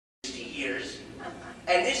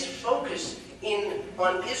And this focus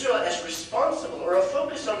on Israel as responsible, or a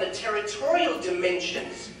focus on the territorial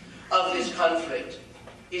dimensions of this conflict,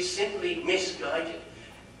 is simply misguided.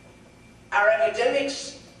 Our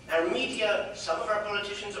academics, our media, some of our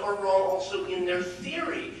politicians are wrong also in their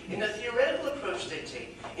theory, in the theoretical approach they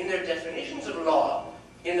take, in their definitions of law,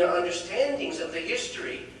 in their understandings of the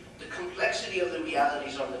history, the complexity of the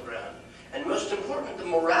realities on the ground, and most important, the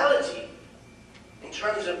morality in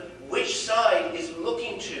terms of which side is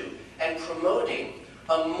looking to and promoting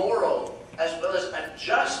a moral as well as a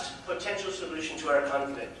just potential solution to our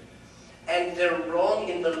conflict. And they're wrong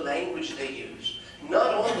in the language they use.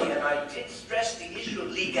 Not only, and I did stress the issue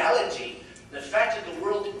of legality, the fact that the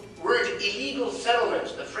word illegal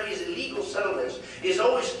settlements, the phrase illegal settlements, is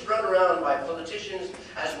always thrown around by politicians,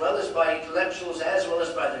 as well as by intellectuals, as well as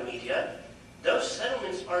by the media. Those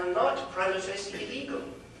settlements are not prima facie illegal.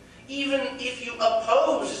 Even if you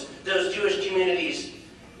oppose those Jewish communities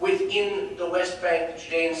within the West Bank,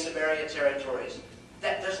 Judean Samaria territories,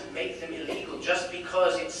 that doesn't make them illegal just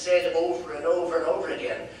because it's said over and over and over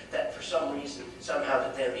again that for some reason, somehow,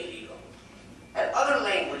 that they're illegal. And other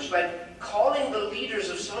language, like calling the leaders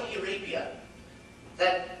of Saudi Arabia,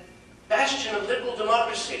 that bastion of liberal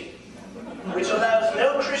democracy, which allows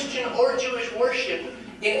no Christian or Jewish worship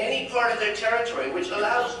in any part of their territory, which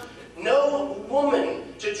allows no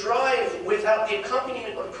woman to drive without the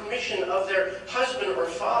accompaniment or permission of their husband or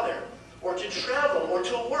father, or to travel or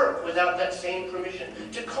to work without that same permission.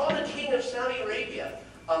 To call the king of Saudi Arabia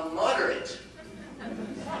a moderate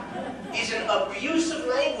is an abuse of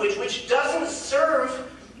language which doesn't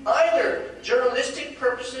serve either journalistic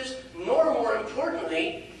purposes nor, more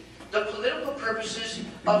importantly, the political purposes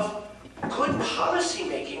of good policy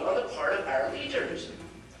making on the part of our leaders.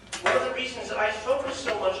 One of the reasons that I focus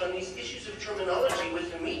so much on these issues of terminology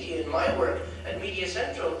with the media in my work at Media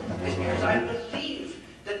Central is because I believe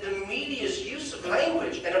that the media's use of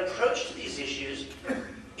language and approach to these issues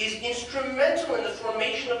is instrumental in the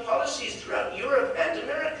formation of policies throughout Europe and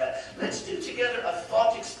America. Let's do together a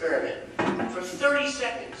thought experiment for 30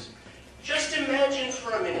 seconds. Just imagine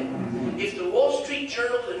for a minute if the Wall Street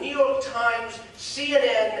Journal, the New York Times,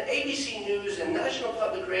 CNN, ABC News, and National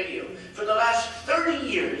Public Radio for the last 30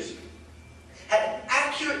 years had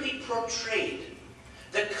accurately portrayed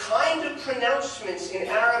the kind of pronouncements in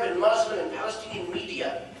Arab and Muslim and Palestinian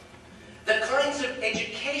media, the kinds of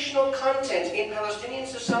educational content in Palestinian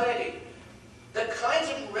society, the kinds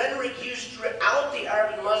of rhetoric used throughout the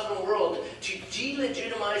Arab and Muslim world to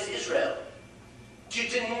delegitimize Israel, to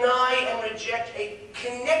deny and reject a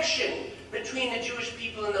connection between the Jewish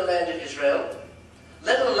people and the land of Israel,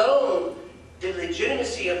 let alone the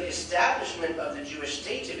legitimacy of the establishment of the Jewish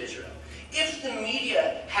state of Israel. If the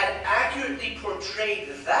media had accurately portrayed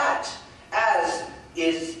that as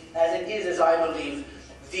I believe,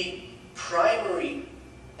 the primary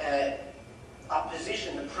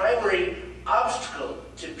opposition, the primary obstacle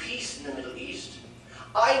to peace in the Middle East,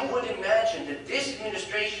 I would imagine that this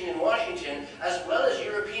administration in Washington, as well as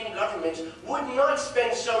European governments, would not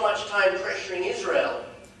spend so much time pressuring Israel,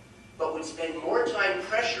 but would spend more time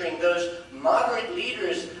pressuring those moderate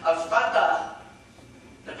leaders of Fatah,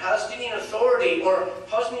 the Palestinian Authority, or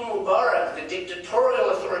Hosni Mubarak, the dictatorial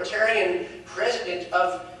authoritarian president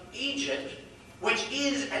of Egypt, which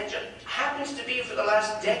is, and just happens to be for the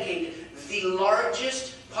last decade, the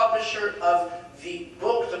largest publisher of the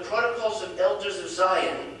book, The Protocols of Elders of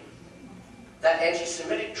Zion, that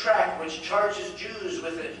anti-Semitic tract which charges Jews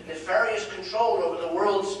with a nefarious control over the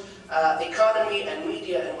world's economy and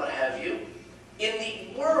media and what have you. In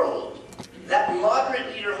the world, that moderate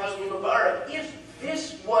leader, Hosni Mubarak, if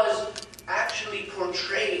this was actually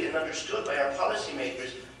portrayed and understood by our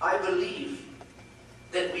policymakers, I believe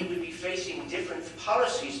that we would be facing different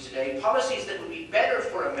policies today, policies that would be better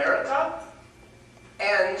for America,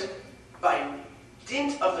 and by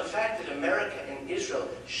dint of the fact that America and Israel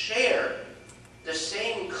share the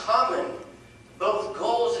same common, both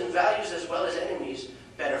goals and values as well as enemies,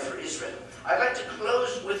 better for Israel. I'd like to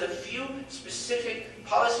close with a few specific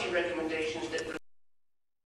policy recommendations that would